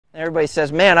Everybody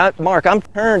says, man, Mark, I'm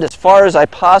turned as far as I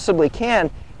possibly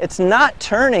can. It's not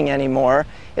turning anymore.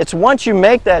 It's once you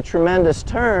make that tremendous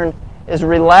turn, is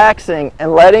relaxing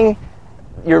and letting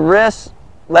your wrists,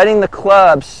 letting the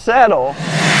club settle.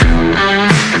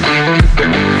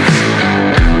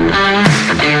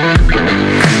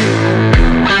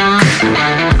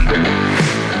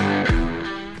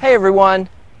 Hey everyone,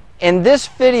 in this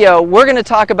video we're going to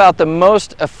talk about the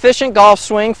most efficient golf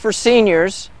swing for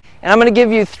seniors, and I'm going to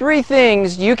give you 3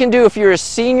 things you can do if you're a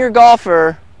senior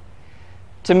golfer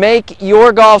to make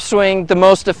your golf swing the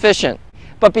most efficient.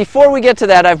 But before we get to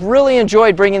that, I've really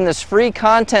enjoyed bringing this free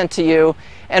content to you,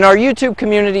 and our YouTube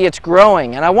community, it's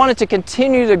growing, and I want it to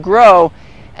continue to grow,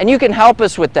 and you can help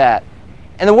us with that.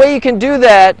 And the way you can do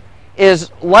that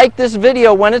is like this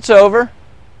video when it's over,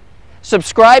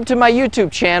 subscribe to my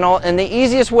YouTube channel, and the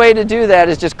easiest way to do that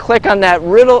is just click on that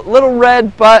little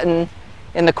red button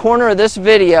in the corner of this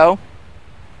video,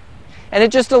 and it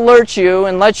just alerts you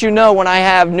and lets you know when I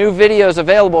have new videos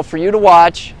available for you to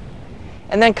watch.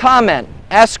 And then comment,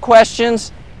 ask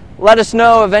questions, let us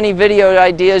know of any video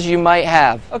ideas you might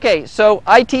have. Okay, so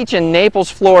I teach in Naples,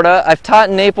 Florida. I've taught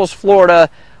in Naples, Florida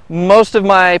most of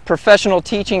my professional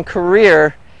teaching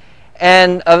career.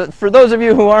 And for those of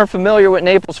you who aren't familiar with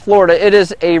Naples, Florida, it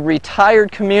is a retired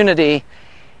community.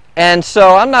 And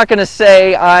so I'm not going to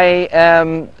say I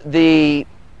am the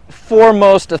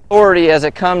foremost authority as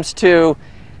it comes to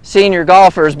senior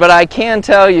golfers, but I can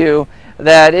tell you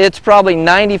that it's probably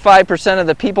 95% of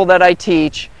the people that I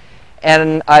teach,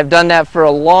 and I've done that for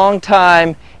a long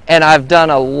time, and I've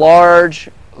done a large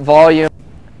volume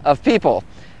of people.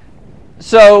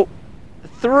 So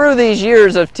through these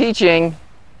years of teaching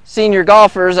senior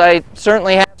golfers, I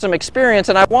certainly have some experience,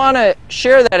 and I want to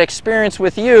share that experience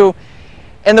with you.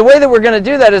 And the way that we're going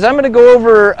to do that is I'm going to go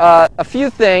over a few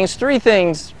things, 3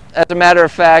 things as a matter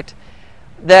of fact,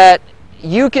 that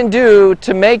you can do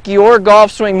to make your golf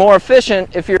swing more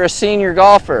efficient if you're a senior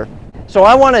golfer. So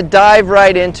I want to dive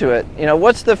right into it. You know,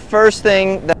 what's the first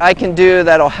thing that I can do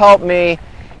that'll help me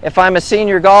if I'm a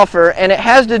senior golfer? And it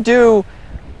has to do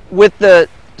with the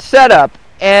setup.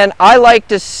 And I like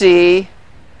to see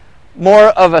more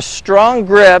of a strong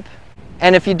grip,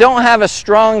 and if you don't have a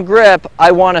strong grip,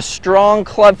 I want a strong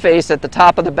club face at the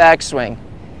top of the backswing.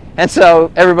 And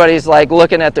so everybody's like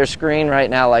looking at their screen right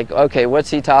now like, okay,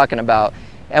 what's he talking about?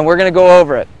 And we're going to go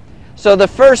over it. So the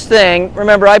first thing,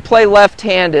 remember I play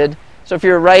left-handed, so if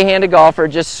you're a right-handed golfer,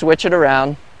 just switch it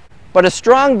around. But a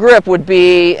strong grip would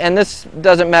be, and this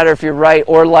doesn't matter if you're right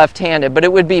or left-handed, but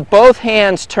it would be both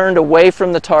hands turned away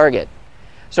from the target.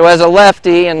 So as a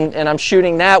lefty, and I'm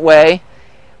shooting that way,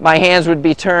 my hands would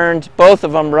be turned, both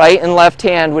of them, right and left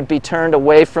hand, would be turned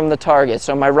away from the target.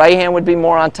 So my right hand would be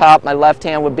more on top, my left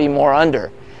hand would be more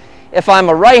under. If I'm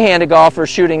a right-handed golfer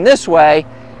shooting this way,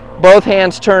 both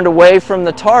hands turned away from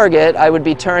the target, I would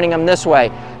be turning them this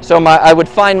way. So I would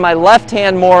find my left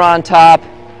hand more on top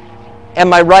and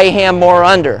my right hand more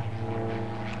under.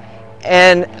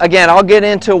 And again, I'll get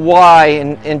into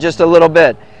why in just a little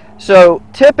bit. So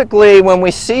typically when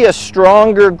we see a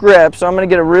stronger grip, so I'm going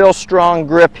to get a real strong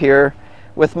grip here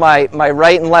with my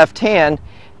right and left hand,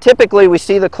 typically we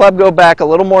see the club go back a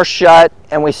little more shut,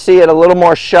 and we see it a little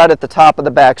more shut at the top of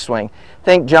the backswing.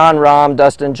 Think Jon Rahm,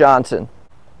 Dustin Johnson.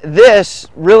 This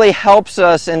really helps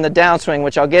us in the downswing,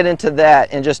 which I'll get into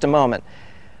that in just a moment.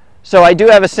 So I do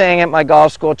have a saying at my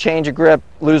golf school, change a grip,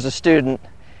 lose a student.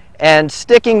 And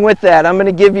sticking with that, I'm going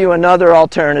to give you another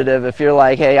alternative if you're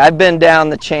like, hey, I've been down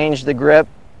the change the grip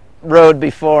road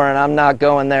before and I'm not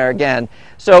going there again.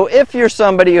 So if you're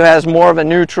somebody who has more of a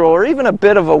neutral or even a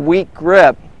bit of a weak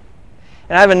grip,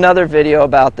 and I have another video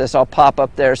about this, I'll pop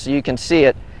up there so you can see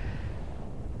it.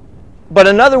 But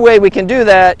another way we can do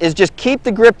that is just keep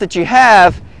the grip that you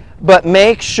have, but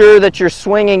make sure that you're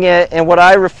swinging it in what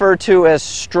I refer to as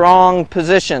strong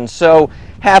positions. So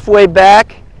halfway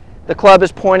back, the club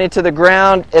is pointed to the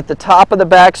ground. At the top of the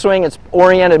backswing, it's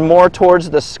oriented more towards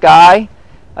the sky.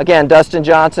 Again, Dustin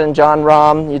Johnson, Jon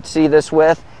Rahm, you'd see this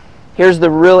with. Here's the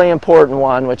really important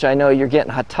one, which I know you're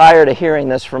getting tired of hearing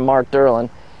this from Mark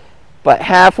Durland. But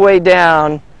halfway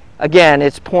down, again,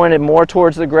 it's pointed more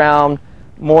towards the ground,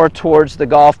 more towards the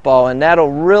golf ball. And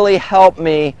that'll really help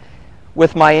me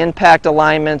with my impact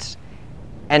alignments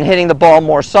and hitting the ball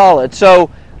more solid. So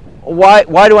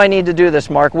why do I need to do this,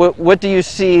 Mark? What do you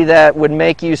see that would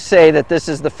make you say that this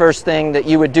is the first thing that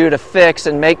you would do to fix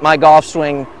and make my golf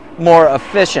swing more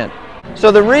efficient?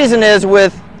 So the reason is,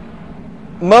 with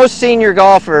most senior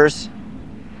golfers,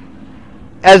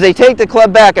 as they take the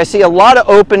club back, I see a lot of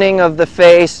opening of the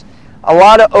face, a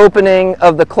lot of opening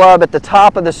of the club at the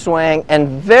top of the swing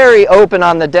and very open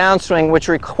on the downswing, which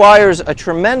requires a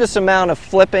tremendous amount of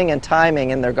flipping and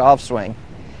timing in their golf swing.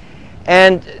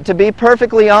 And to be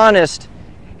perfectly honest,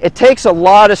 it takes a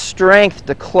lot of strength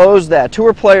to close that.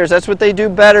 Tour players, that's what they do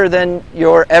better than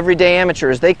your everyday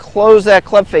amateurs. They close that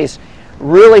club face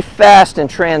really fast in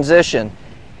transition.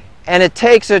 And it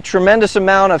takes a tremendous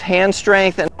amount of hand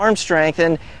strength and arm strength,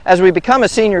 and as we become a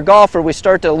senior golfer, we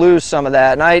start to lose some of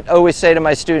that. And I always say to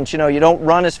my students, you know, you don't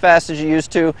run as fast as you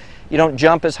used to, you don't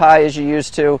jump as high as you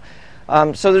used to.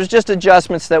 So there's just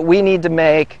adjustments that we need to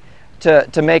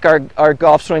make our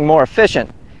golf swing more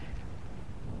efficient.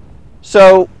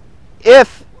 So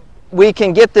if we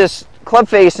can get this club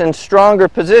face in stronger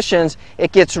positions,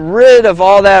 it gets rid of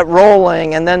all that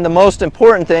rolling. And then the most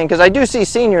important thing, because I do see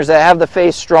seniors that have the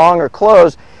face strong or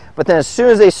closed, but then as soon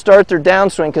as they start their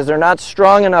downswing, because they're not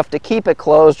strong enough to keep it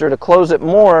closed or to close it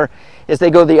more, is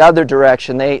they go the other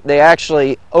direction. They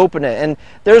actually open it. And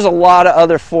there's a lot of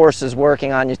other forces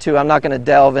working on you too. I'm not going to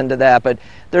delve into that, but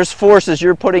there's forces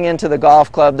you're putting into the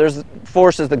golf club. There's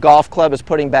forces the golf club is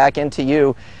putting back into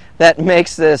you. That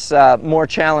makes this more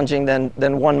challenging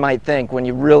than one might think when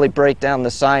you really break down the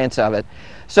science of it.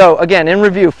 So again, in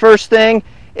review, first thing,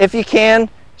 if you can,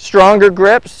 stronger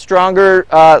grips, stronger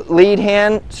lead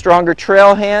hand, stronger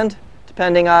trail hand,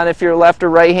 depending on if you're a left or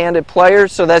right-handed player.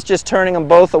 So that's just turning them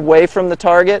both away from the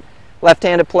target,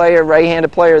 left-handed player,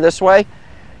 right-handed player this way.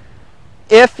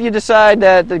 If you decide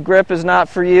that the grip is not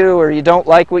for you or you don't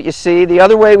like what you see, the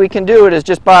other way we can do it is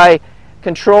just by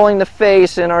controlling the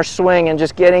face in our swing and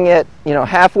just getting it, you know,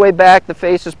 halfway back, the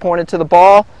face is pointed to the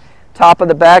ball. Top of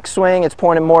the backswing, it's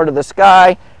pointed more to the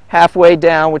sky. Halfway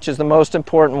down, which is the most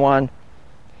important one,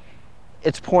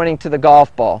 it's pointing to the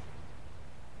golf ball.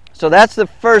 So that's the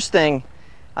first thing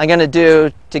I'm going to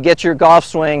do to get your golf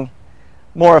swing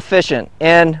more efficient.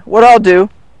 And what I'll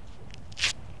do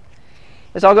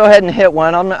is I'll go ahead and hit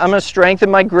one. I'm going to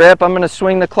strengthen my grip. I'm going to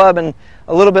swing the club in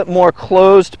a little bit more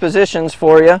closed positions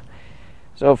for you.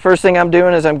 So first thing I'm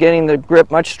doing is I'm getting the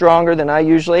grip much stronger than I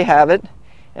usually have it,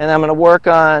 and I'm going to work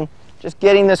on just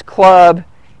getting this club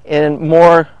in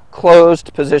more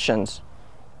closed positions.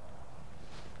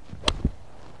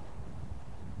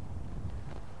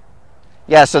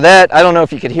 Yeah, so that, I don't know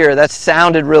if you could hear, that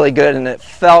sounded really good and it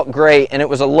felt great, and it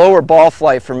was a lower ball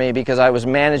flight for me because I was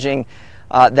managing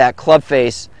that club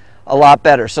face a lot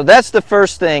better. So that's the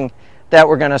first thing that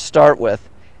we're going to start with.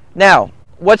 Now,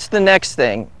 what's the next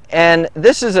thing? And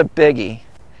this is a biggie,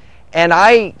 and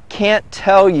I can't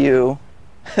tell you,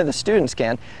 the students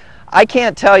can, I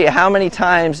can't tell you how many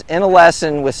times in a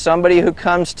lesson with somebody who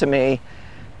comes to me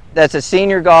that's a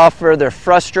senior golfer, they're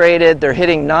frustrated, they're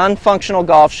hitting non-functional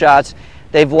golf shots,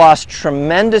 they've lost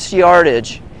tremendous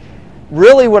yardage.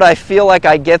 Really what I feel like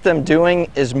I get them doing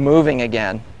is moving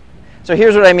again. So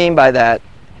here's what I mean by that.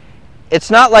 It's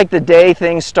not like the day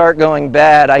things start going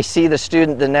bad, I see the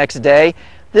student the next day.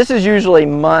 This is usually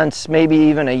months, maybe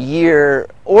even a year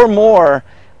or more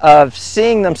of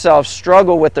seeing themselves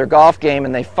struggle with their golf game,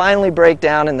 and they finally break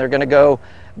down and they're going to go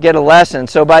get a lesson.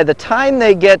 So by the time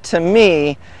they get to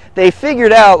me, they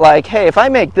figured out, like, hey, if I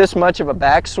make this much of a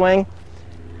backswing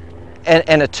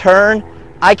and a turn,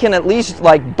 I can at least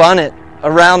like bun it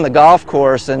around the golf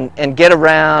course and get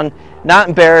around, not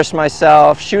embarrass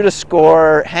myself, shoot a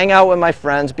score, hang out with my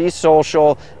friends, be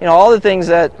social, you know, all the things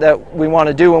that we want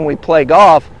to do when we play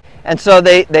golf. And so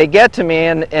they get to me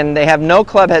and they have no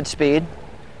club head speed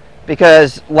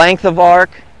because length of arc,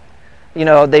 you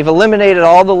know, they've eliminated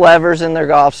all the levers in their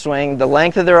golf swing, the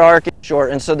length of their arc is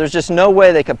short, and so there's just no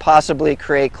way they could possibly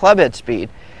create club head speed.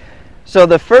 So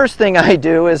the first thing I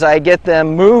do is I get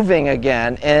them moving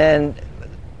again, and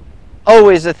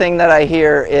always the thing that I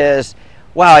hear is,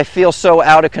 wow, I feel so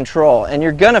out of control. And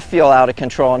you're going to feel out of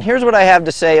control. And here's what I have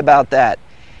to say about that,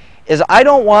 is I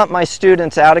don't want my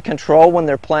students out of control when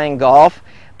they're playing golf,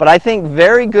 but I think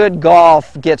very good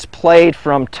golf gets played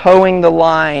from towing the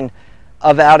line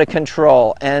of out of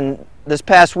control. And this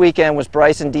past weekend was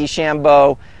Bryson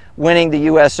DeChambeau winning the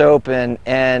US Open,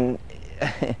 and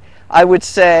I would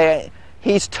say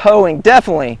he's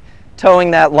definitely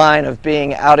towing that line of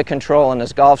being out of control in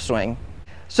his golf swing.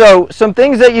 So some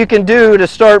things that you can do to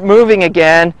start moving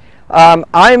again.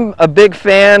 I'm a big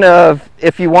fan of,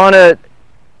 if you want to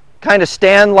kind of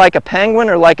stand like a penguin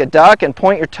or like a duck and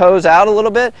point your toes out a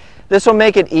little bit, this will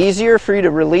make it easier for you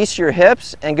to release your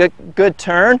hips and get good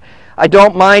turn. I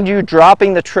don't mind you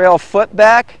dropping the trail foot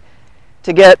back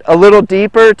to get a little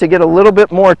deeper, to get a little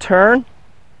bit more turn.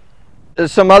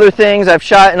 Some other things I've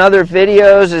shot in other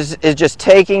videos is just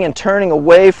taking and turning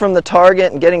away from the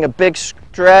target and getting a big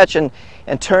stretch and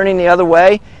turning the other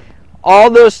way. All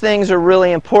those things are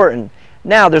really important.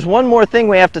 Now, there's one more thing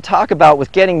we have to talk about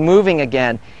with getting moving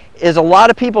again, is a lot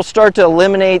of people start to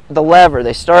eliminate the lever.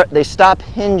 They stop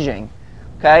hinging,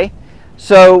 okay?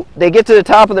 So they get to the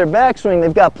top of their backswing,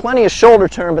 they've got plenty of shoulder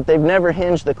turn, but they've never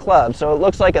hinged the club. So it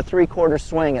looks like a 3/4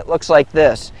 swing. It looks like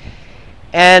this.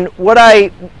 And what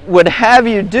I would have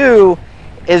you do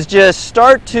is just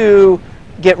start to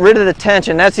get rid of the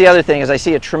tension. That's the other thing, is I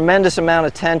see a tremendous amount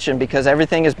of tension because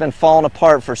everything has been falling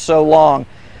apart for so long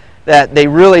that they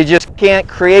really just can't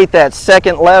create that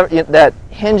second lever, that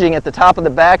hinging at the top of the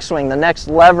backswing, the next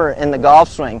lever in the golf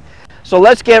swing. So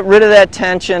let's get rid of that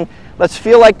tension. Let's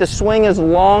feel like the swing is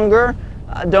longer.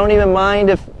 Don't even mind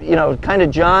if, you know, kind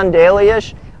of John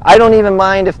Daly-ish. I don't even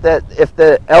mind if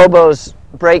the elbows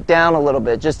break down a little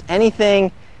bit. Just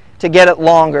anything to get it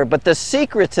longer. But the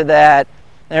secret to that,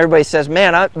 and everybody says,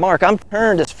 man, Mark, I'm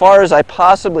turned as far as I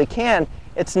possibly can.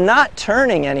 It's not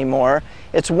turning anymore.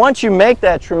 It's once you make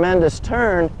that tremendous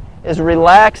turn, is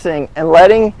relaxing and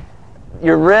letting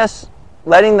your wrists,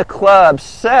 letting the club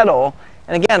settle.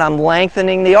 And again, I'm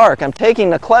lengthening the arc. I'm taking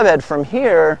the club head from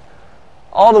here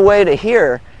all the way to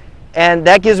here. And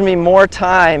that gives me more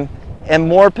time and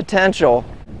more potential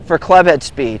for club head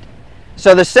speed.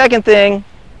 So the second thing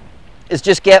is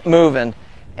just get moving.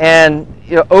 And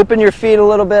you know, open your feet a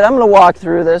little bit. I'm going to walk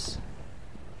through this.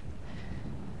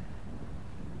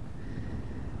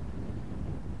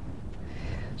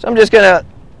 So I'm just going to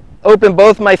open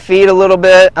both my feet a little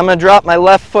bit. I'm going to drop my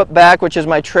left foot back, which is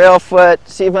my trail foot,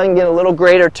 see if I can get a little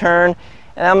greater turn.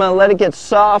 And I'm going to let it get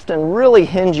soft and really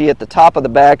hingy at the top of the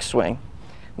backswing.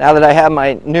 Now that I have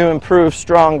my new improved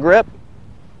strong grip.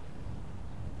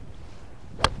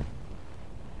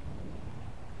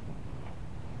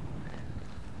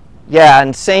 Yeah,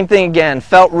 and same thing again.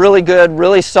 Felt really good,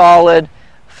 really solid.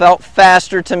 Felt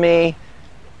faster to me.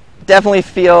 Definitely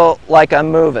feel like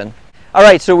I'm moving. All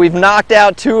right, so we've knocked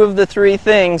out 2 of the 3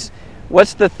 things.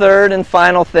 What's the third and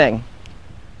final thing?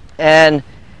 And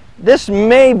this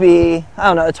may be, I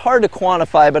don't know, it's hard to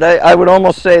quantify, but I would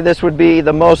almost say this would be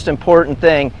the most important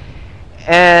thing.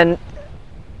 And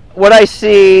what I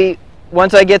see,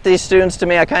 once I get these students to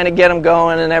me, I kind of get them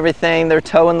going and everything. They're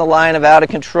towing the line of out of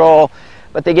control,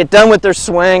 but they get done with their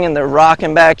swing and they're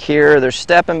rocking back here, they're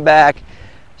stepping back.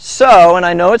 So, and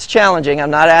I know it's challenging,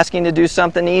 I'm not asking to do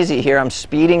something easy here. I'm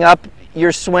speeding up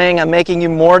your swing, I'm making you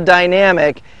more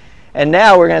dynamic, and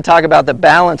now we're going to talk about the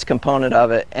balance component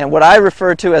of it, and what I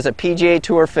refer to as a PGA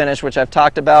Tour finish, which I've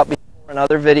talked about before in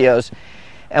other videos.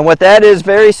 And what that is,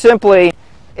 very simply,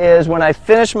 is when I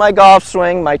finish my golf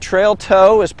swing, my trail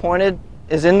toe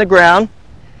is in the ground,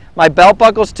 my belt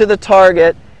buckle's to the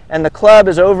target, and the club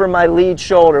is over my lead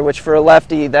shoulder, which for a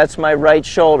lefty, that's my right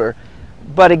shoulder.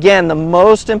 But again, the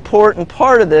most important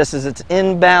part of this is it's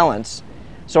in balance.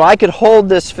 So I could hold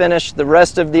this finish the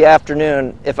rest of the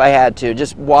afternoon if I had to,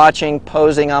 just watching,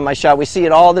 posing on my shot. We see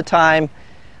it all the time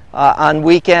on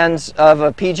weekends of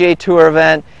a PGA Tour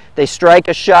event. They strike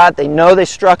a shot, they know they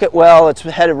struck it well, it's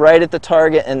headed right at the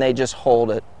target, and they just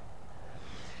hold it.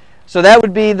 So that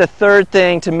would be the third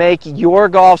thing to make your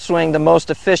golf swing the most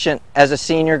efficient as a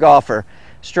senior golfer.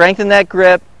 Strengthen that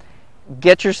grip,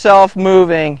 get yourself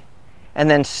moving, and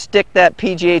then stick that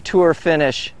PGA Tour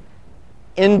finish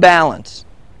in balance.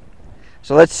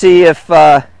 So let's see if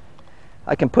I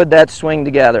can put that swing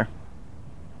together.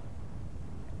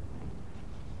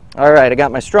 All right, I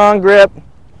got my strong grip.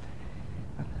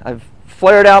 I've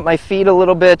flared out my feet a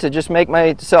little bit to just make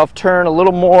myself turn a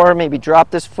little more, maybe drop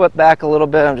this foot back a little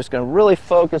bit. I'm just going to really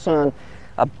focus on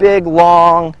a big,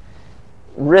 long,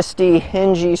 wristy,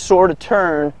 hingy sort of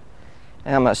turn,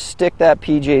 and I'm going to stick that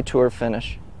PGA Tour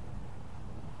finish.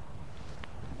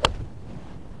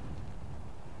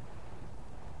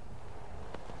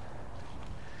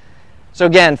 So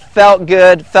again, felt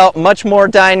good, felt much more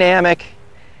dynamic.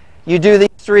 You do these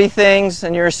 3 things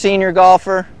and you're a senior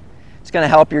golfer, it's going to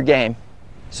help your game.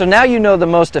 So now you know the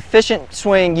most efficient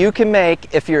swing you can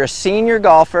make if you're a senior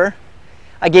golfer.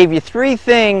 I gave you 3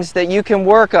 things that you can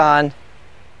work on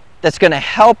that's going to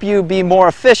help you be more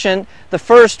efficient. The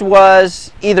first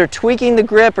was either tweaking the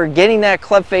grip or getting that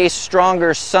club face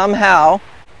stronger somehow.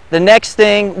 The next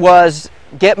thing was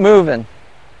get moving.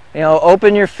 You know,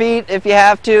 open your feet if you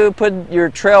have to, put your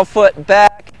trail foot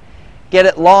back, get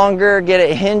it longer, get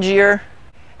it hingier.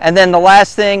 And then the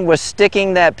last thing was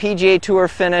sticking that PGA Tour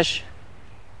finish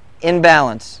in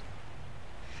balance.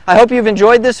 I hope you've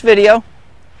enjoyed this video.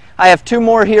 I have 2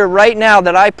 more here right now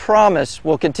that I promise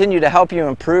will continue to help you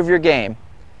improve your game.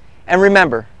 And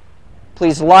remember,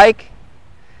 please like,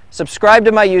 subscribe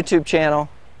to my YouTube channel,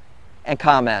 and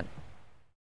comment.